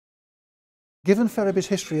Given Ferriby's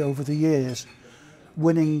history over the years,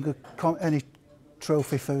 winning any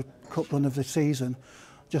trophy for cup run of the season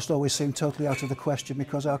just always seemed totally out of the question,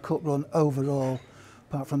 because our cup run overall,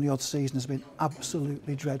 apart from the odd season, has been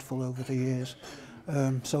absolutely dreadful over the years.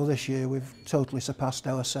 So this year we've totally surpassed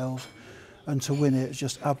ourselves, and to win it is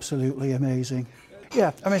just absolutely amazing.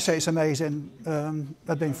 Yeah, I mean, say it's amazing.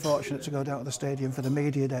 I'd been fortunate to go down to the stadium for the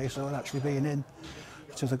media day, so I'd actually been in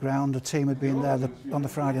to the ground. The team had been there on the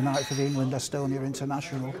Friday night for the England-Estonia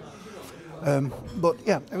International. But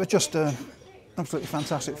yeah, it was just an absolutely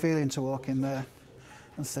fantastic feeling to walk in there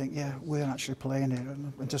and think, yeah, we're actually playing here,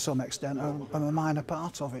 and to some extent I'm a minor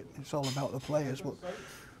part of it. It's all about the players, but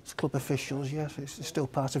as club officials, yes, it's still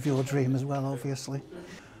part of your dream as well, obviously.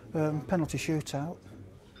 Penalty shootout.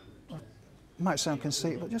 Might sound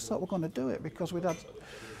conceited, but just thought we're going to do it because we'd had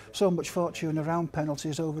so much fortune around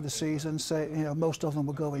penalties over the season. Say, you know, most of them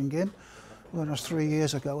were going in. Whereas 3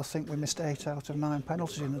 years ago, I think we missed 8 out of 9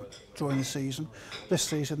 penalties during the season. This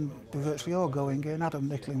season, they're virtually all going in. Adam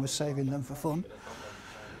Nickling was saving them for fun.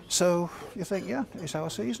 So you think, yeah, it's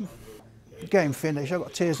our season. Game finished, I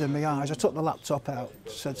got tears in my eyes. I took the laptop out,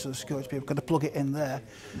 said to the security people, could I plug it in there?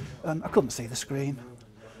 And I couldn't see the screen.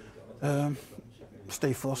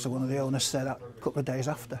 Steve Foster, one of the owners, said a couple of days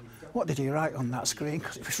after, what did he write on that screen?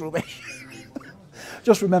 Because it was rubbish.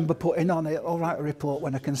 Just remember putting on it, I'll write a report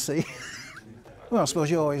when I can see. Well, I suppose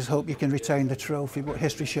you always hope you can retain the trophy, but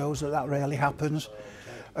history shows that rarely happens.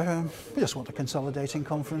 We just want to consolidate in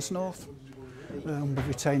Conference North. We've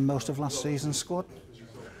retained most of last season's squad.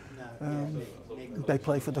 They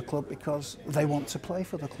play for the club because they want to play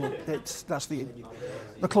for the club.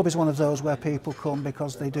 The club is one of those where people come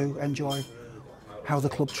because they do enjoy how the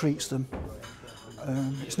club treats them.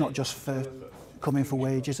 It's not just for coming for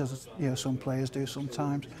wages, as you know, some players do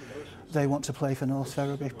sometimes. They want to play for North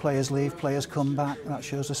Ferriby. Players leave, players come back. That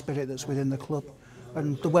shows the spirit that's within the club,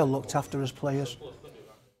 and they're well looked after as players.